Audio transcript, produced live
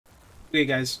Okay,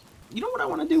 guys, you know what I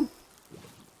want to do?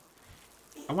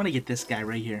 I want to get this guy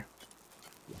right here.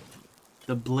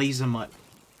 The Blazamut.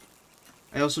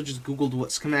 I also just googled what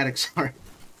schematics are.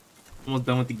 Almost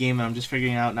done with the game, and I'm just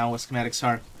figuring out now what schematics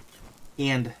are.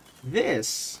 And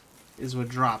this is what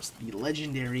drops the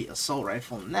legendary assault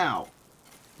rifle. Now,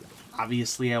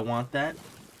 obviously I want that.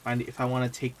 If I want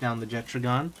to take down the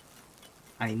Jetragon,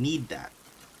 I need that.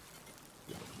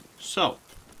 So,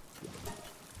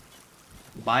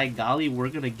 by golly, we're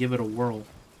going to give it a whirl.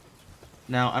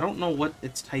 Now, I don't know what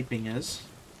its typing is,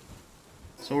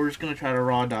 so we're just going to try to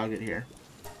raw dog it here.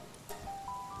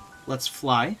 Let's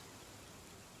fly.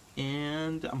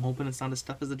 And I'm hoping it's not as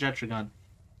tough as the Jetragon.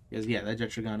 Because, yeah, that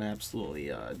Jetragon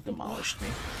absolutely demolished me.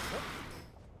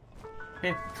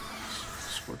 Okay.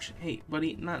 Scorch. Hey,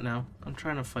 buddy, not now. I'm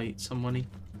trying to fight somebody.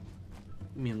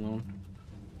 Leave me alone.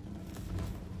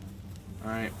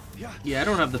 Alright. Yeah, I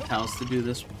don't have the pals to do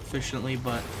this efficiently,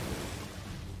 but...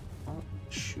 Oh,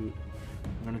 shoot.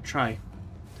 I'm gonna try.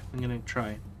 I'm gonna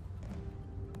try.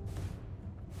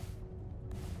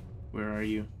 Where are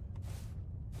you?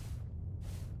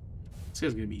 This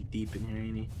guy's gonna be deep in here,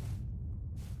 ain't he?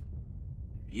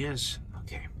 Yes.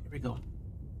 Okay, here we go.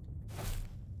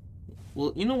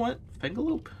 Well, you know what,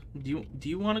 Fengaloop? Do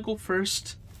you want to go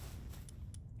first?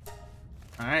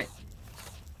 All right,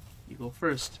 you go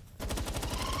first.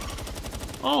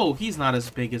 Oh, he's not as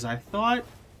big as I thought.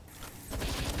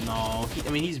 No, I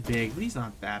mean he's big, but he's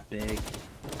not that big.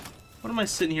 What am I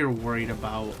sitting here worried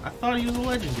about? I thought he was a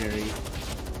legendary.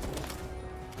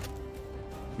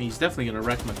 I mean, he's definitely gonna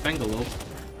wreck my Fengalope.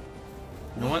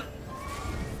 You know what?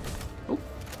 Oh.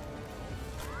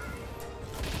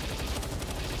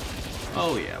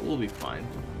 Oh yeah, we'll be fine.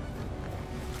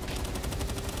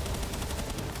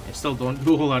 I still don't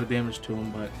do a whole lot of damage to him,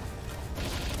 but...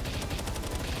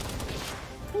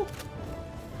 Ooh.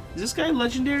 Is this guy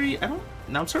legendary? I don't...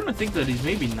 Now I'm starting to think that he's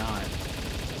maybe not.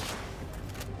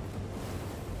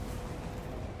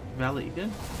 Valet, you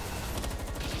good?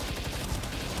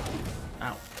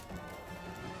 Ow.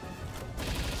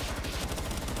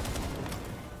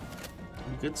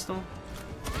 You good still?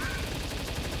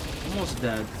 Almost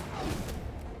dead.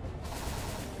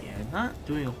 Yeah, not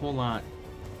doing a whole lot.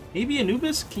 Maybe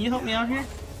Anubis? Can you help me out here?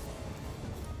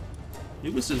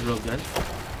 Anubis is real good.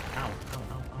 Ow, ow,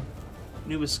 ow, ow.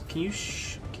 Anubis, can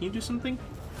you do something?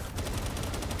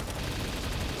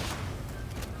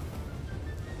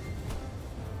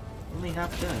 Only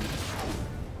half dead.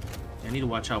 Yeah, I need to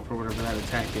watch out for whatever that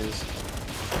attack is.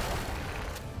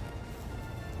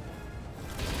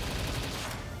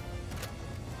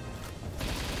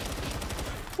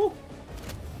 Woo.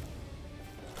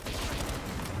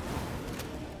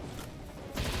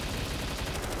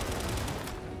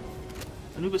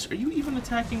 Anubis, are you even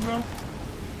attacking, bro?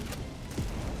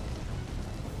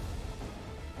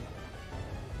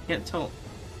 Can't tell.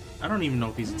 I don't even know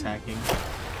if he's attacking.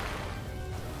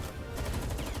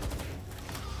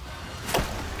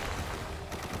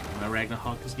 My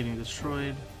Ragnarok is getting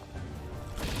destroyed.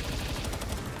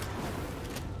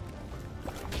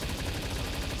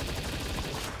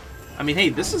 I mean, hey,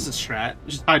 this is a strat.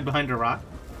 Just hide behind a rock.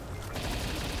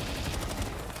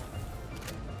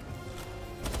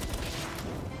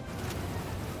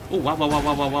 Oh, wow, wow, wow,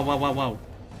 wow, wow, wow, wow, wow, wow.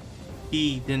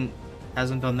 He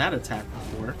hasn't done that attack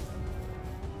before.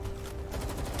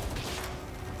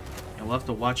 And we'll have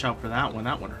to watch out for that one.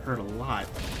 That one hurt a lot.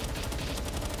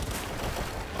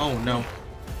 Oh, no.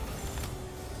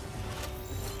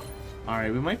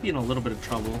 Alright, we might be in a little bit of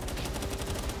trouble.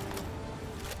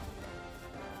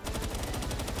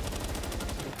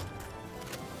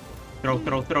 Throw,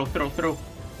 throw, throw, throw, throw.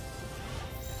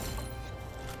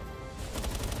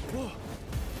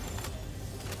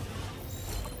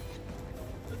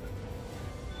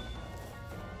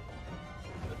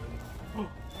 Oh,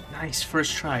 nice,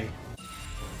 first try.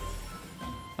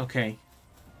 Okay.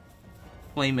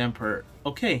 Flame Emperor.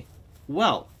 Okay,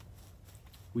 well,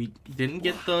 we didn't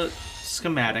get the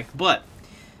schematic, but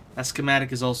that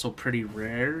schematic is also pretty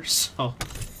rare, so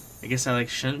I guess I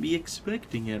shouldn't be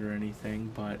expecting it or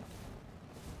anything, but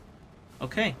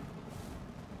okay.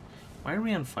 Why are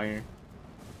we on fire?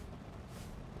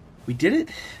 We did it?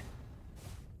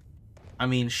 I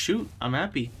mean, shoot, I'm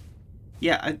happy.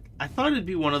 Yeah, I thought it'd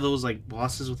be one of those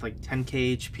bosses with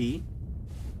 10k HP.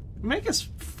 I mean, I guess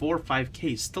 4 or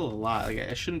 5k is still a lot.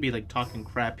 I shouldn't be talking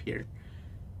crap here.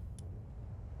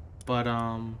 But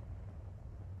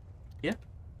yeah.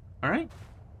 All right.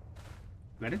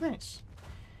 Very nice.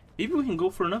 Maybe we can go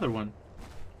for another one.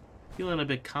 Feeling a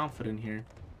bit confident here.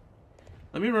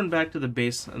 Let me run back to the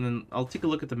base, and then I'll take a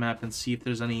look at the map and see if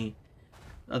there's any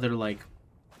other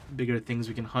bigger things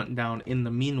we can hunt down in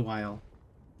the meanwhile.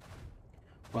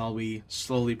 While we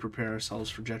slowly prepare ourselves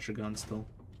for Jetragon still.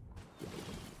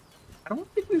 I don't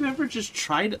think we've ever just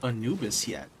tried Anubis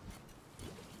yet.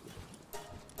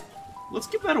 Let's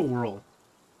give that a whirl.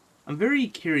 I'm very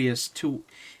curious to...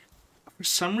 For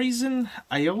some reason,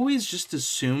 I always just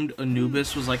assumed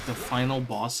Anubis was like the final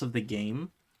boss of the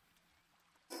game.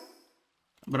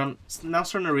 But I'm now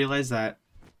starting to realize that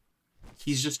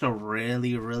he's just a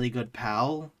really, really good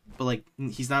pal. But like,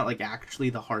 he's not like actually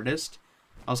the hardest.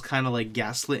 I was kind of like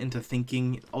gaslit into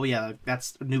thinking, oh yeah,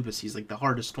 that's Anubis, he's like the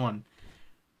hardest one.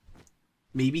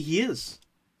 Maybe he is.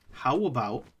 How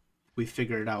about we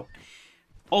figure it out?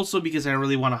 Also because I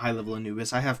really want a high level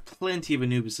Anubis. I have plenty of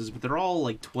Anubises, but they're all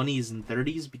like 20s and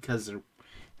 30s because they're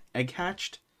egg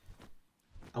hatched.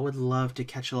 I would love to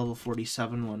catch a level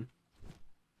 47 one.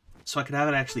 So I could have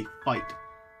it actually fight.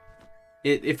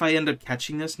 If I end up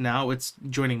catching this now, it's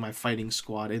joining my fighting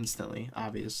squad instantly,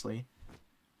 obviously.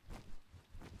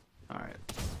 Alright.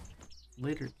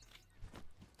 Later.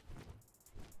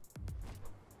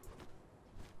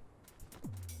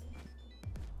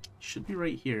 Should be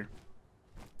right here.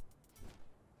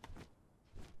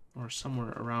 Or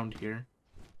somewhere around here.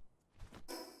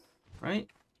 Right?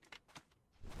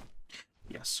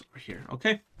 Yes, over here.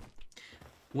 Okay.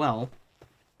 Well.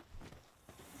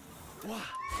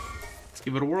 Let's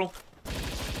give it a whirl.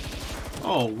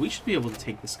 Oh, we should be able to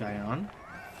take this guy on.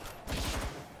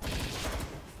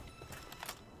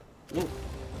 Whoa.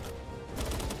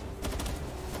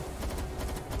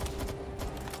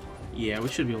 Yeah, we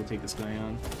should be able to take this guy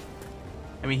on.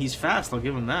 I mean, he's fast, I'll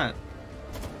give him that.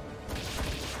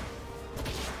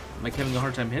 I'm like having a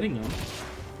hard time hitting him.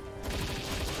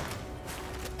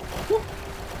 Woo.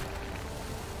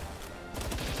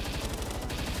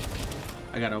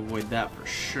 I gotta avoid that for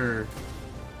sure.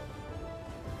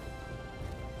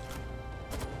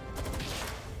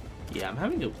 Yeah, I'm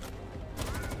having a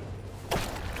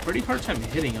pretty hard time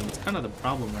hitting him. It's kind of the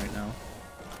problem right now.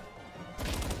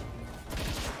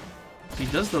 He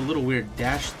does the little weird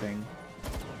dash thing.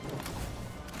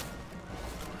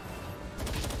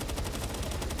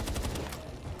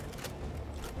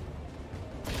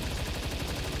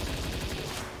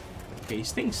 Okay, he's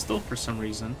staying still for some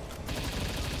reason.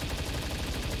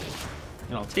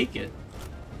 And I'll take it.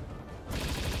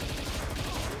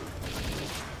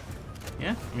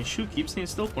 Yeah, I mean, shoot, keep staying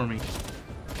still for me.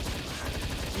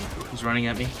 He's running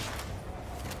at me.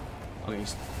 Okay,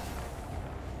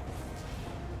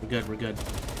 we're good, we're good.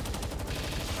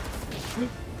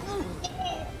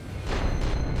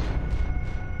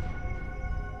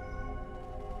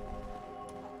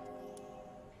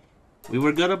 We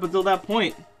were good up until that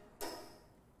point.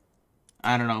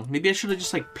 I don't know. Maybe I should have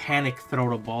just, like, panic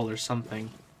thrown a ball or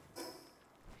something.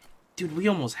 Dude, we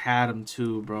almost had him,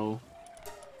 too, bro.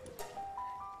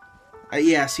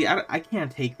 Yeah, see, I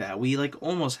can't take that. We, like,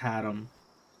 almost had him.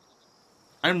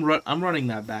 I'm running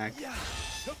that back.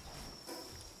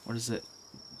 What is it?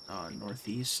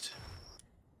 Northeast.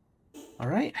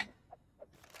 Alright.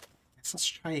 Let's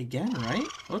try again, right?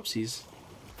 Whoopsies.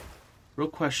 Real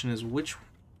question is which...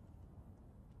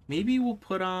 Maybe we'll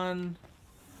put on...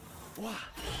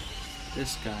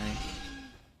 this guy.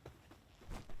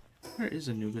 Where is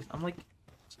Anubis? I'm like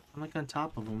on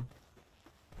top of him.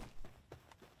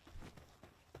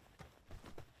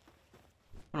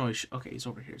 Oh no, okay, he's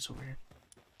over here. He's over here.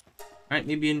 All right,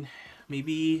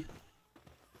 maybe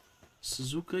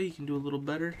Suzuka, you can do a little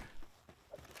better.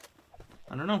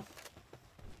 I don't know.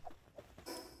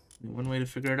 One way to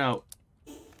figure it out.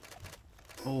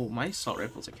 Oh, my assault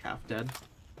rifle's like half dead.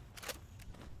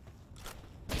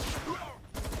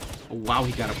 Oh, wow,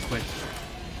 he got up quick.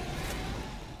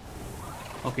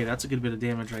 Okay, that's a good bit of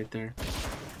damage right there.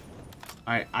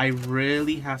 Alright, I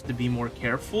really have to be more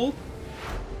careful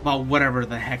about whatever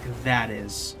the heck that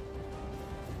is.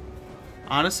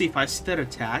 Honestly, if I see that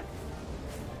attack...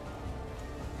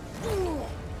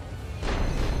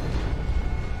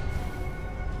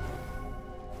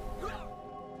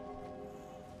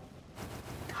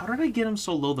 How did I get him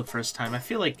so low the first time? I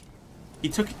feel like he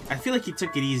took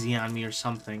it easy on me or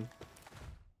something.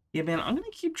 Yeah, man, I'm gonna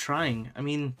keep trying. I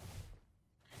mean,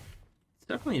 it's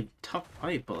definitely a tough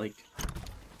fight, but like...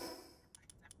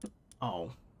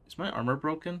 Oh, is my armor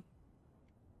broken?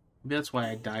 Maybe that's why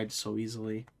I died so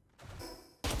easily.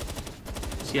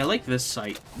 See, I like this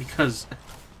site because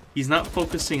he's not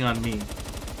focusing on me.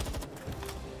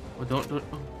 Oh, don't.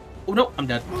 Oh no, I'm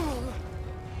dead.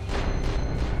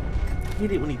 I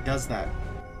hate it when he does that.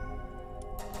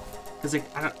 Cause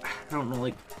like I don't know,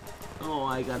 like, oh,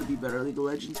 I gotta be better at League of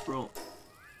Legends, bro.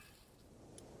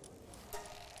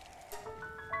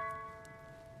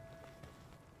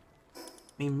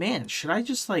 mean, man, should I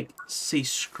just, like, say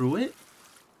screw it?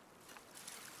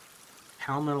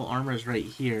 Palmetal armor is right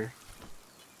here.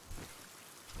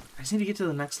 I just need to get to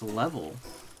the next level.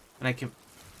 And I can...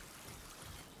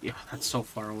 Yeah, that's so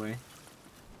far away.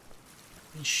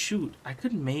 I mean, shoot, I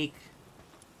could make...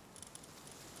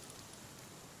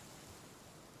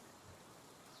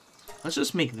 Let's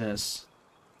just make this.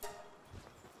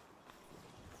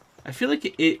 I feel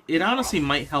like it honestly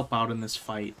might help out in this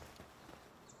fight.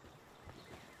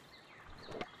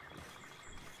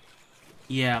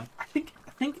 Yeah, I think...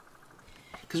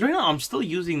 Because right now I'm still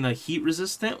using the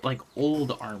heat-resistant, like,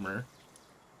 old armor.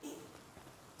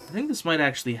 I think this might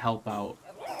actually help out.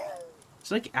 Is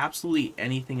there, like, absolutely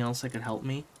anything else that could help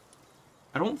me?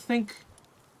 I don't think...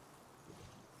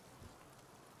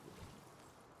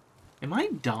 Am I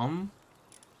dumb?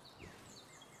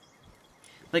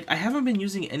 Like, I haven't been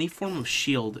using any form of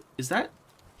shield. Is that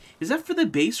for the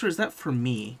base or is that for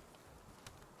me?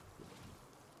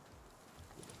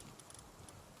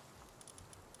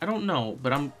 I don't know,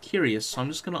 but I'm curious, so I'm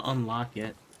just gonna unlock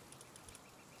it.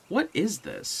 What is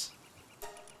this?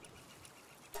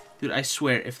 Dude, I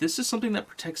swear, if this is something that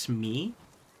protects me,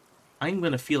 I'm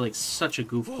gonna feel like such a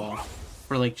goofball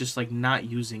for, like, just, like, not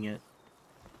using it.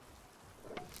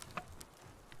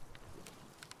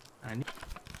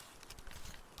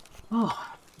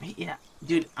 Oh, yeah.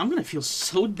 Dude, I'm gonna feel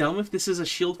so dumb if this is a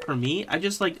shield for me. I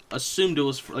just, like, assumed it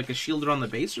was for, like, a shield around the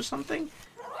base or something.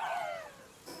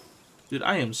 Dude,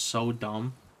 I am so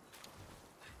dumb.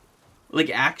 Like,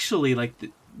 actually, like,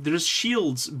 there's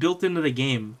shields built into the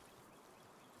game.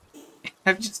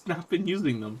 I've just not been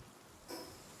using them.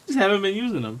 Just haven't been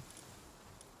using them.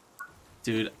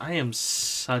 Dude, I am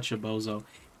such a bozo.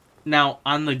 Now,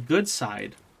 on the good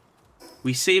side,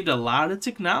 we saved a lot of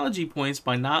technology points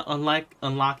by not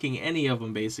unlocking any of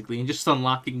them, basically, and just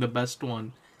unlocking the best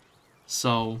one.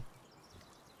 So,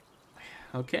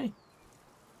 okay.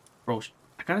 Bro,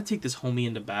 I gotta take this homie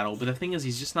into battle, but the thing is,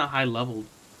 he's just not high leveled.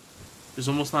 There's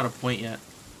almost not a point yet.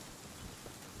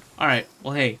 Alright,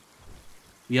 well, hey.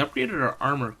 We upgraded our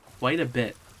armor quite a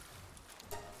bit.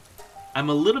 I'm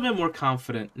a little bit more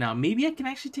confident. Now, maybe I can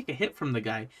actually take a hit from the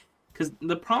guy. Because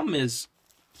the problem is,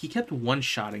 he kept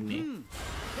one-shotting me.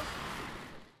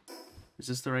 Is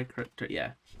this the right character?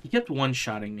 Yeah. He kept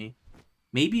one-shotting me.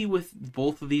 Maybe with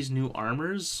both of these new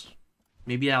armors,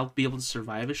 maybe I'll be able to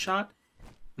survive a shot.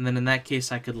 And then in that case,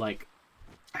 I could, like...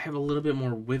 I have a little bit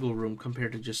more wiggle room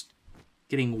compared to just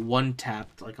getting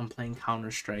one-tapped like I'm playing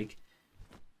Counter-Strike.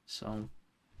 So...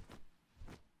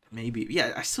 Maybe.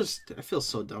 Yeah, I feel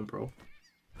so dumb, bro.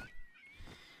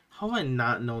 How have I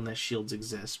not known that shields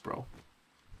exist, bro?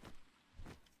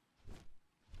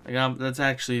 Like, that's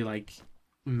actually, like,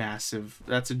 massive.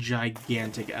 That's a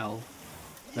gigantic L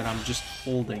that I'm just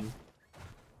holding.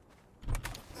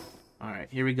 Alright,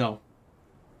 here we go.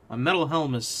 My metal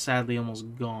helm is sadly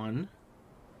almost gone.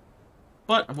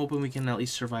 But I'm hoping we can at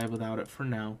least survive without it for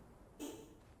now.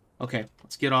 Okay,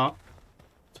 let's get off.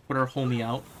 Let's put our homie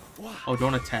out. Oh,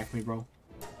 don't attack me, bro.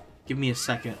 Give me a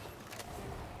second.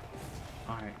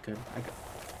 Alright, good.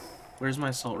 Where's my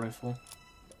assault rifle?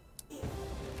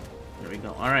 There we go.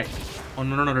 Alright. Oh,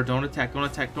 no, don't attack. Don't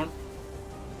attack. Don't...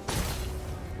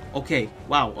 Okay.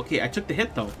 Wow. Okay, I took the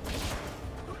hit, though.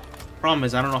 Problem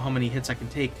is, I don't know how many hits I can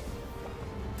take.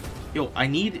 Yo, I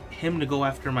need him to go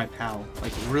after my pal.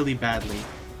 Like, really badly.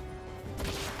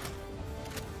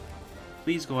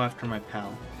 Please go after my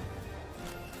pal.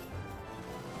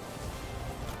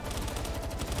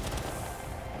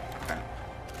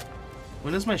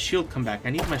 When does my shield come back?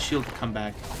 I need my shield to come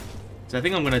back. Because I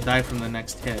think I'm going to die from the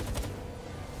next hit.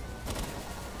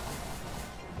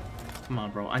 Come on,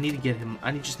 bro. I need to get him...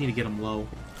 I just need to get him low.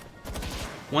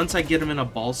 Once I get him in a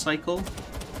ball cycle,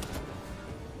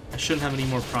 I shouldn't have any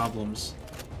more problems.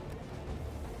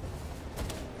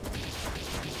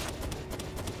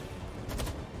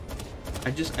 I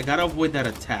gotta avoid that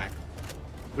attack.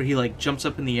 Where he, like, jumps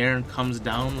up in the air and comes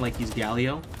down like he's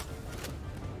Galio.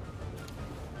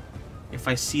 If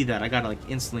I see that, I gotta, like,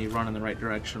 instantly run in the right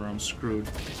direction or I'm screwed.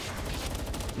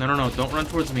 No, don't run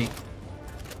towards me.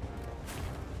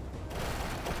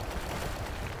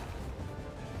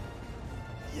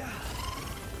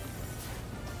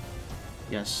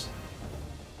 Yes.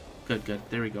 Good.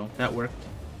 There we go. That worked.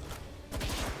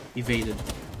 Evaded.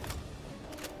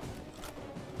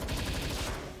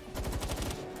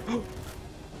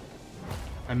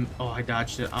 I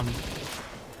dodged it.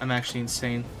 I'm actually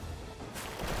insane.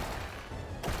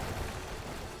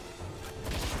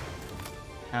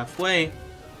 Halfway.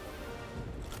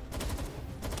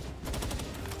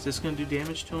 Is this gonna do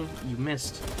damage to him? You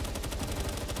missed.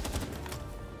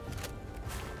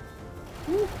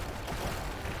 Woo.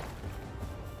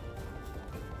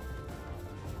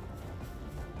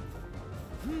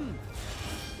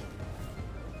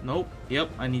 Nope.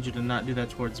 Yep, I need you to not do that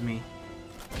towards me.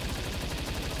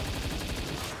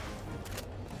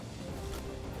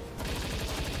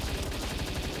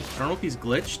 I don't know if he's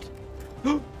glitched.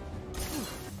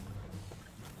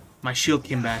 My shield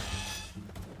came back.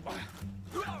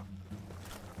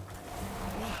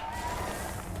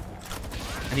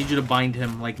 I need you to bind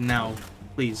him, like, now.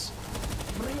 Please.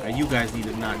 Alright, you guys need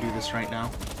to not do this right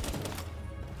now.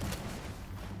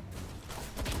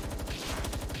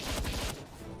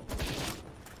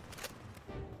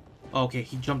 Okay,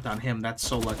 he jumped on him. That's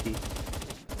so lucky.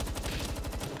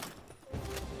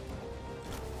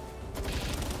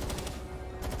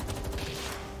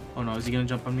 Oh no, is he gonna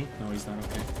jump on me? No, he's not.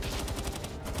 Okay.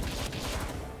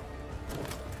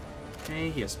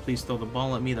 Okay, yes, please throw the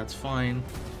ball at me. That's fine.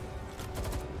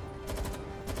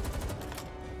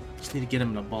 Just need to get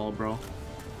him in a ball, bro.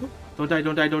 Don't die,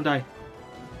 don't die, don't die.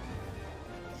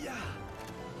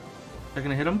 They're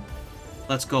gonna hit him?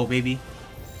 Let's go, baby.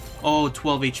 Oh,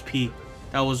 12 HP.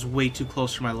 That was way too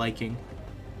close for my liking.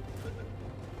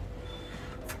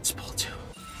 First ball, too.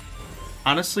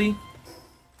 Honestly...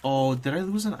 Oh, did I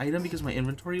lose an item because my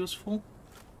inventory was full?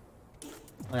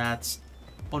 That's...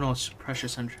 Oh no, it's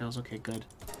precious entrails. Okay, good.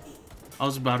 I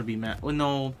was about to be mad. Well,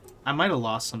 no, I might have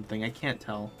lost something. I can't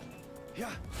tell.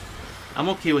 I'm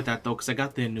okay with that, though, because I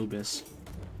got the Anubis.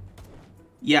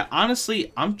 Yeah,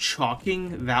 honestly, I'm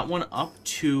chalking that one up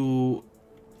to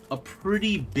a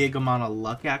pretty big amount of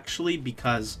luck, actually,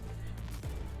 because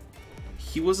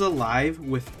he was alive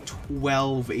with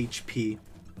 12 HP.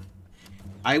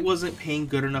 I wasn't paying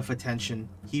good enough attention.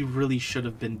 He really should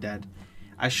have been dead.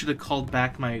 I should have called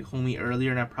back my homie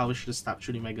earlier, and I probably should have stopped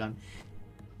shooting my gun.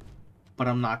 But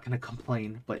I'm not going to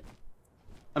complain. But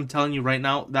I'm telling you right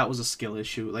now, that was a skill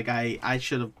issue. Like, I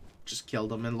should have just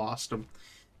killed him and lost him.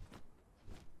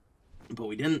 But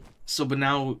we didn't. So, but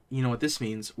now, you know what this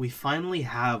means. We finally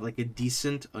have, like, a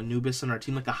decent Anubis on our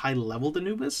team. Like, a high-leveled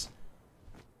Anubis.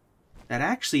 That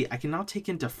actually, I can now take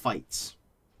into fights.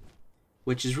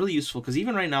 Which is really useful, because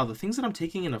even right now, the things that I'm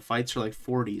taking into fights are like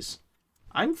 40s.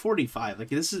 I'm 45. Like,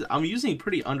 this is... I'm using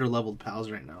pretty under-leveled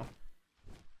pals right now.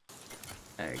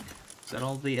 Egg. Is that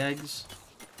all the eggs?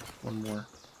 One more.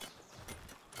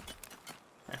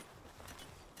 Okay.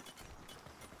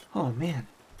 Oh, man.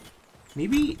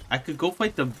 Maybe I could go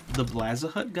fight the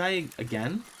Blazamut guy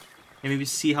again? And maybe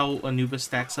see how Anubis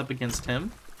stacks up against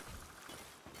him?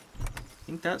 I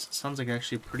think that sounds like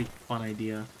actually a pretty fun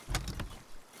idea.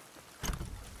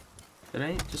 Did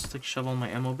I just, like, shove all my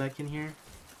ammo back in here?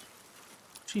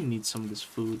 Actually need some of this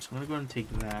food, so I'm gonna go ahead and take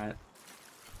that.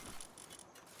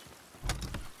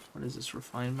 What is this?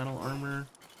 Refined metal armor?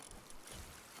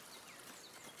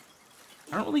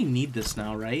 I don't really need this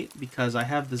now, right? Because I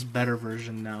have this better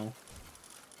version now.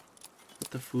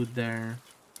 Put the food there.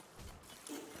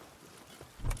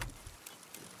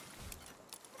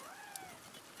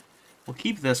 We'll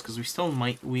keep this, because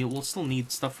we will still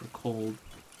need stuff for cold.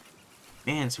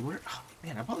 Man, so oh,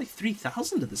 man, I bought like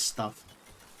 3,000 of this stuff.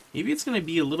 Maybe it's gonna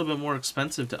be a little bit more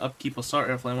expensive to upkeep Assault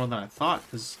Rifle ammo than I thought,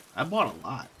 because I bought a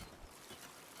lot.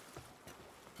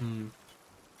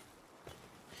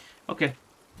 Okay.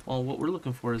 Well, what we're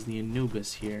looking for is the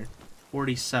Anubis here.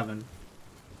 47.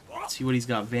 Let's see what he's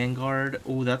got. Vanguard.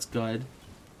 Oh, that's good.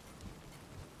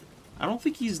 I don't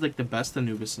think he's like the best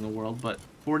Anubis in the world, but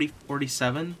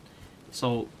 47.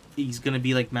 So he's gonna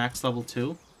be like max level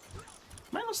 2.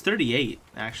 Mine was 38,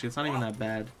 actually. It's not even that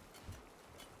bad.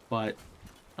 But,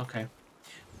 okay.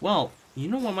 Well, you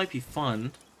know what might be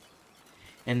fun?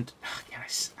 And, God,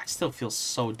 I still feel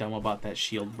so dumb about that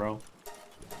shield, bro.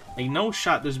 Like, no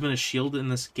shot there's been a shield in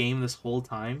this game this whole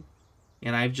time.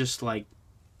 And I've just, like,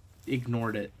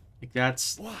 ignored it. Like,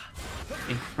 that's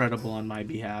incredible on my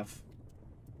behalf.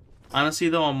 Honestly,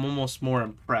 though, I'm almost more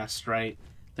impressed, right?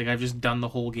 Like, I've just done the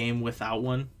whole game without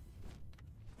one.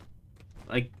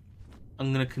 Like...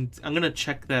 I'm gonna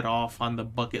check that off on the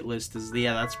bucket list as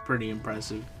yeah, that's pretty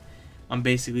impressive. I'm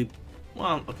basically,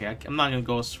 well, okay, I'm not gonna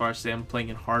go as far as to say I'm playing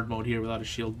in hard mode here without a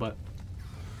shield, but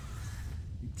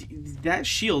that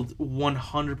shield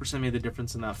 100% made the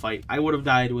difference in that fight. I would have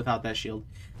died without that shield.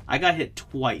 I got hit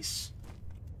twice.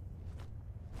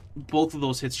 Both of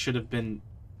those hits should have been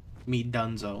me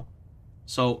donezo.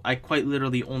 So I quite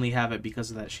literally only have it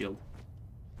because of that shield.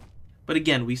 But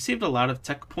again, we saved a lot of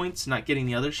tech points not getting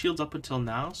the other shields up until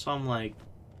now, so I'm like,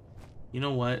 you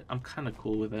know what? I'm kind of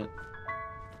cool with it.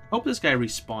 I hope this guy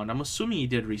respawned. I'm assuming he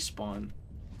did respawn.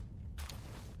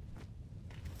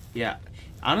 Yeah.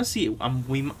 Honestly, I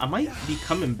might be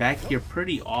coming back here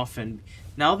pretty often.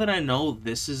 Now that I know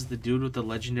this is the dude with the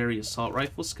legendary assault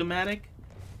rifle schematic,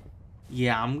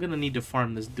 yeah, I'm going to need to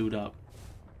farm this dude up.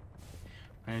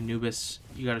 Alright, Anubis,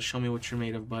 you gotta show me what you're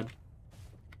made of, bud.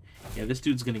 Yeah, this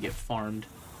dude's gonna get farmed.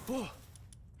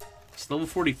 He's level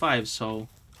 45, so...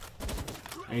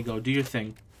 There you go, do your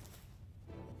thing.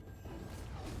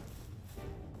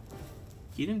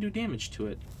 He didn't do damage to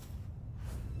it.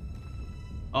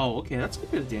 Oh, okay, that's a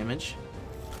bit of damage.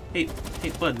 Hey,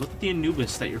 bud, look at the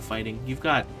Anubis that you're fighting. You've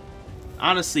got...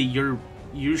 Honestly,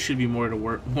 you should be more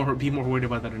worried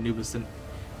about that Anubis than...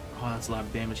 Oh, that's a lot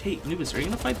of damage. Hey, Anubis, are you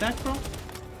gonna fight back, bro?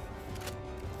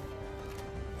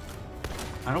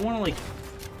 I don't want to, like,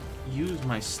 use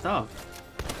my stuff.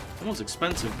 It's almost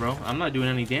expensive, bro. I'm not doing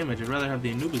any damage. I'd rather have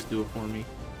the Anubis do it for me.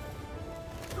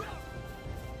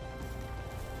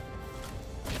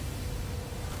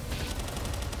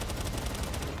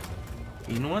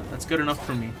 You know what? That's good enough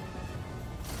for me.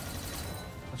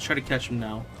 Let's try to catch him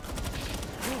now.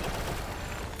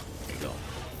 There you go.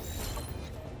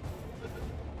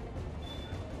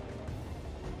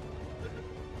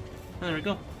 And there we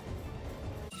go.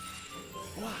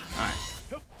 Alright.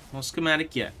 No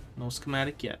schematic yet. No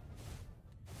schematic yet.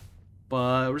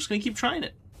 But we're just gonna keep trying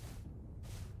it.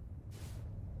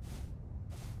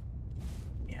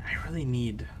 Yeah, I really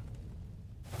need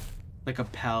like a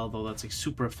PAL though that's like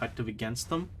super effective against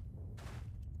them.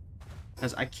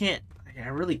 Because I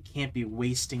really can't be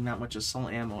wasting that much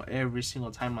assault ammo every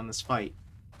single time on this fight.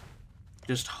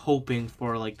 Just hoping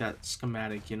for like that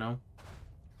schematic, you know?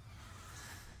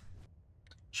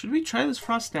 Should we try this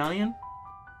Frost Stallion?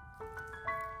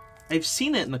 I've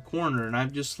seen it in the corner and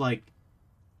I've just like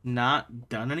not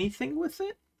done anything with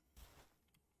it.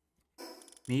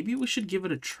 Maybe we should give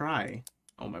it a try.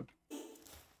 Oh my.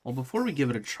 Well, before we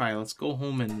give it a try, let's go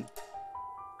home and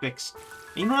fix.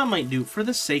 You know what I might do? For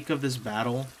the sake of this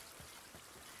battle,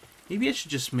 maybe I should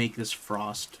just make this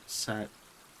Frost set.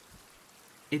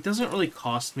 It doesn't really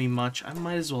cost me much. I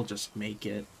might as well just make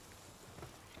it.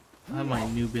 I have my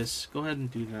Anubis. Go ahead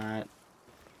and do that.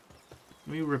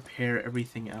 Let me repair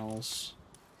everything else.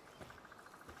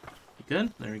 You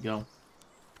good? There we go.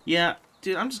 Yeah,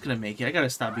 dude, I'm just gonna make it. I gotta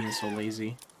stop being so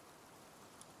lazy.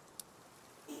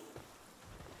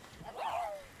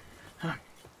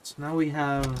 So now we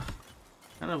have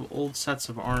kind of old sets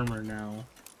of armor now.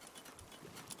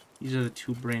 These are the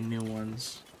two brand new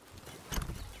ones.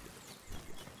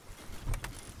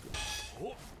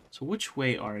 So which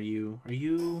way are you? Are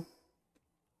you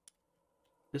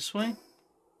this way?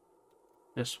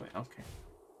 This way, okay.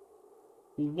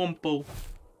 Wumpo.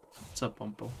 What's up,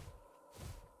 Wumpo?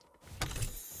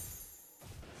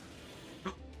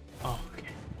 Oh, okay.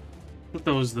 I thought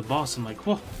that was the boss. I'm like,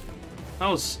 whoa. That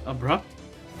was abrupt.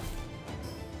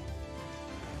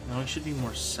 Now it should be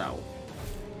more south.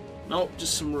 Nope,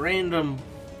 just some random,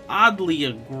 oddly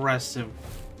aggressive...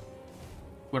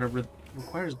 Whatever.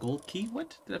 Requires gold key?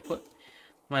 What did I put?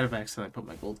 Might have accidentally put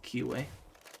my gold key away.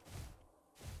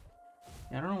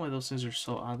 Yeah, I don't know why those things are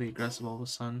so oddly aggressive all of a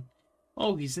sudden.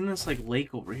 Oh, he's in this like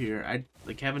lake over here. I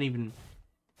like haven't even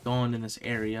gone in this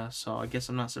area, so I guess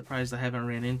I'm not surprised I haven't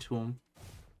ran into him.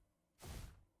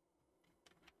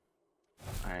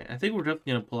 Alright, I think we're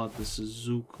definitely gonna pull out the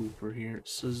Suzaku for here.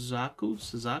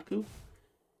 Suzaku?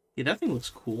 Yeah, that thing looks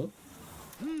cool.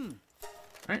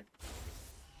 Alright.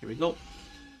 Here we go.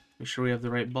 Make sure we have the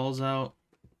right balls out.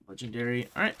 Legendary.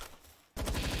 Alright.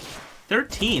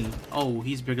 13. Oh,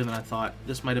 he's bigger than I thought.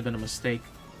 This might have been a mistake.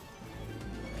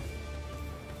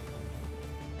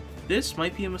 This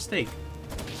might be a mistake.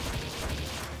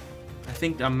 I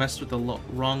think I messed with the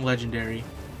wrong legendary.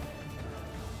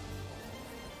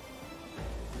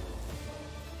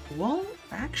 Well,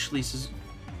 actually,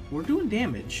 we're doing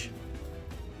damage.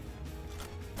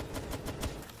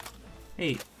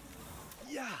 Hey.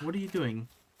 What are you doing?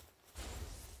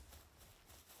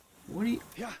 What are you...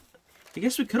 I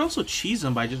guess we could also cheese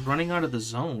him by just running out of the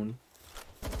zone.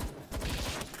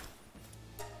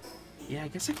 Yeah, I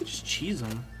guess I could just cheese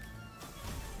him.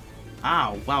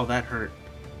 Ow, wow, that hurt.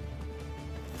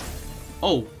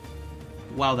 Oh,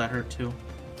 wow, that hurt too.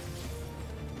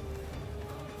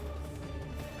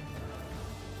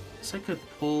 Guess I could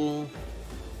pull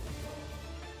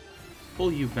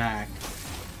you back.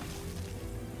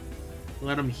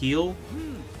 Let him heal.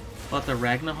 Let the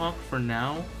Ragnarok for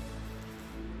now.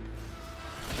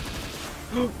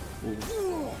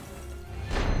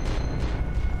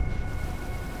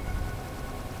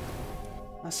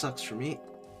 That sucks for me.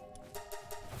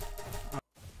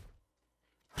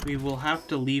 We will have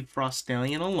to leave Frost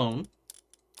Stallion alone.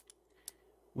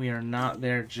 We are not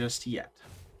there just yet.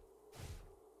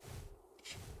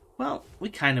 Well, we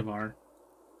kind of are.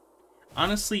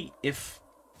 Honestly, if...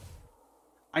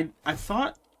 I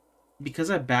thought, because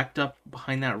I backed up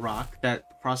behind that rock,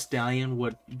 that Frost Stallion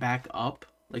would back up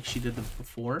like she did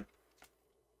before.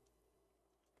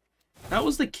 If that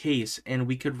was the case, and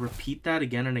we could repeat that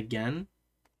again and again,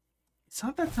 it's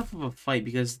not that tough of a fight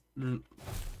because the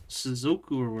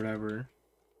Suzuku or whatever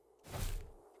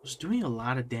was doing a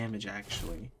lot of damage,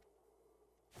 actually.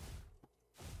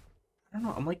 I don't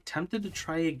know, I'm like tempted to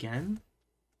try again.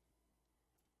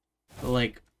 But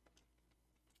like,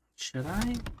 should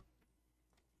I?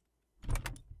 I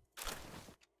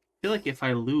feel like if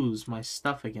I lose my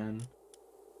stuff again,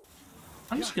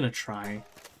 I'm just gonna try.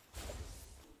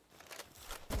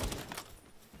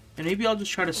 And maybe I'll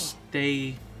just try to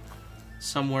stay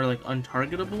somewhere like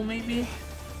untargetable, maybe?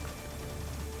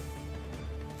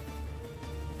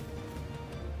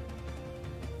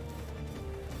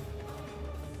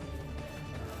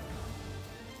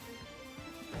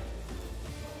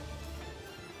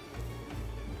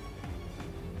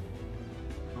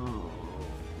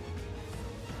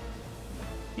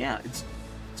 Yeah, it's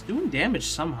doing damage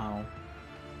somehow.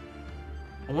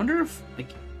 I wonder if,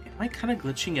 like, am I kind of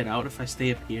glitching it out if I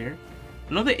stay up here?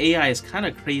 I know the AI is kind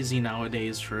of crazy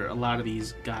nowadays for a lot of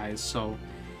these guys, so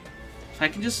if I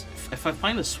can just, if I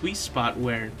find a sweet spot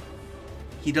where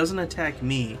he doesn't attack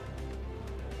me,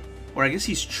 or I guess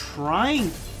he's trying,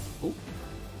 oh,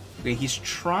 okay, he's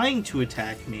trying to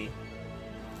attack me,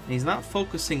 and he's not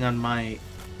focusing on my,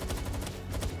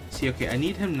 see, okay, I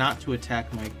need him not to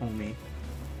attack my homie.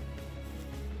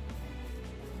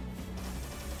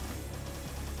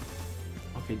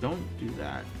 Okay, don't do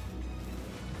that.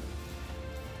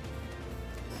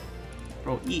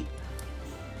 Bro, eat.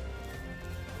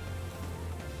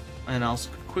 And I'll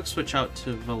quick switch out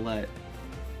to Valette.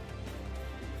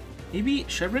 Maybe,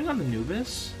 should I bring on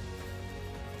Anubis?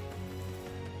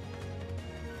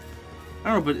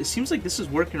 I don't know, but it seems like this is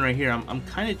working right here. I'm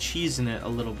kind of cheesing it a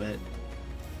little bit.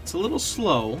 It's a little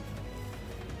slow,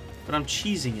 but I'm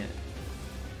cheesing it.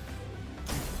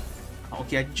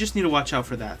 Okay, I just need to watch out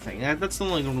for that thing. That's the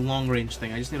only long-range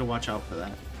thing. I just need to watch out for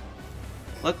that.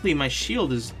 Luckily, my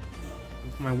shield is...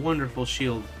 my wonderful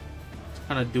shield is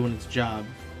kind of doing its job.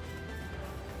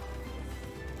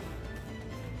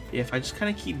 Yeah, if I just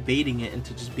kind of keep baiting it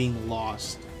into just being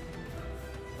lost.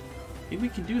 Maybe we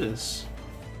can do this.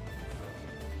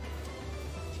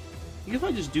 I think if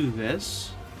I just do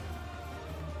this,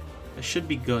 I should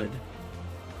be good.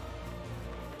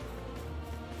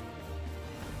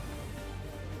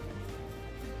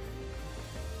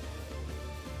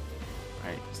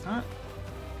 It's not...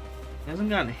 he hasn't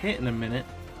gotten hit in a minute.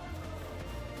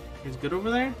 He's good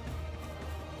over there?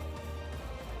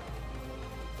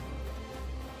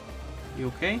 You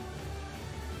okay?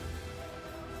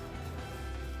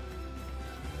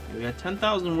 Yeah, we got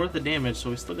 10,000 worth of damage, so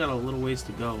we still got a little ways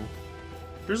to go.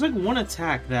 There's like one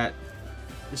attack that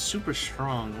is super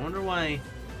strong. I wonder why...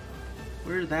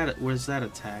 where's that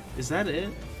attack? Is that it?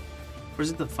 Or is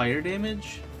it the fire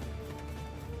damage?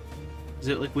 Is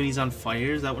it like when he's on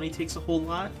fire? Is that when he takes a whole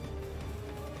lot?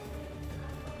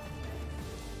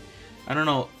 I don't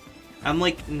know. I'm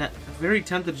like very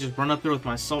tempted to just run up there with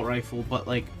my assault rifle, but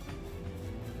like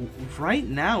right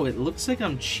now it looks like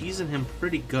I'm cheesing him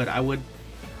pretty good. I would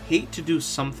hate to do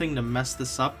something to mess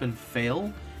this up and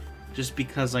fail just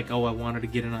because like, oh, I wanted to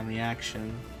get in on the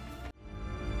action.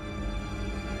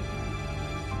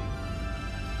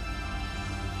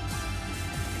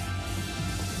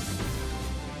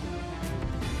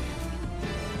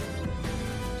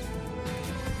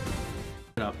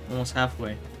 Up almost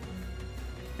halfway.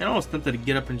 And I almost tempted to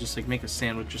get up and just like make a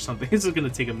sandwich or something. This is gonna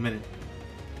take a minute.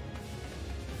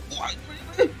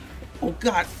 Oh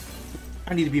god,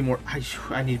 I need to be more.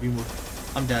 I need to be more.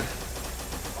 I'm dead.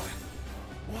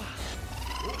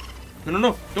 No, no,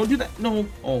 no! Don't do that! No!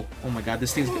 Oh, oh my god,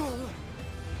 this thing's good.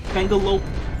 Fangalope,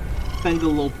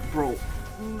 Fangalope, bro.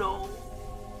 No.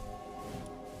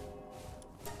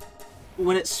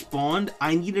 When it spawned,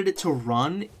 I needed it to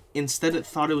run. Instead, it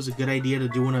thought it was a good idea to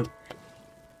do a...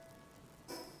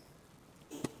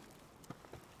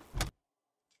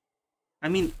 I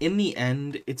mean, in the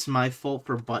end, it's my fault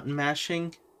for button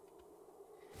mashing.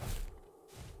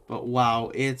 But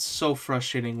wow, it's so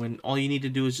frustrating when all you need to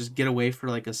do is just get away for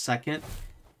like a second.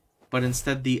 But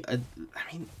instead the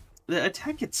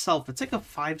attack itself, it's like a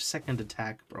 5-second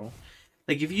attack, bro.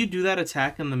 Like if you do that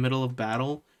attack in the middle of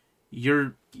battle,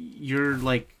 you're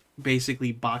like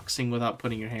basically boxing without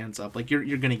putting your hands up. Like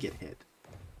you're gonna get hit.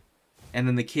 And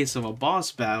in the case of a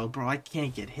boss battle, bro, I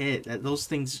can't get hit. Those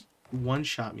things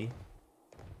one-shot me.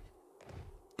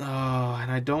 Oh,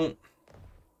 and I don't...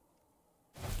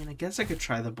 I mean, I guess I could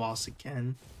try the boss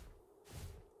again.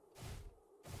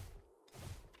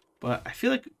 But I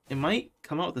feel like it might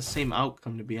come out with the same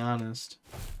outcome, to be honest.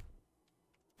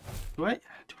 Do I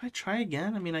try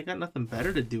again? I mean, I got nothing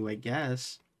better to do, I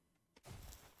guess.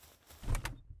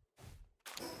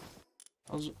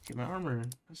 Okay, my armor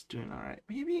is doing alright.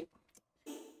 Maybe?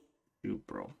 Shoot,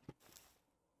 bro.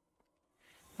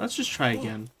 Let's just try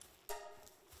again.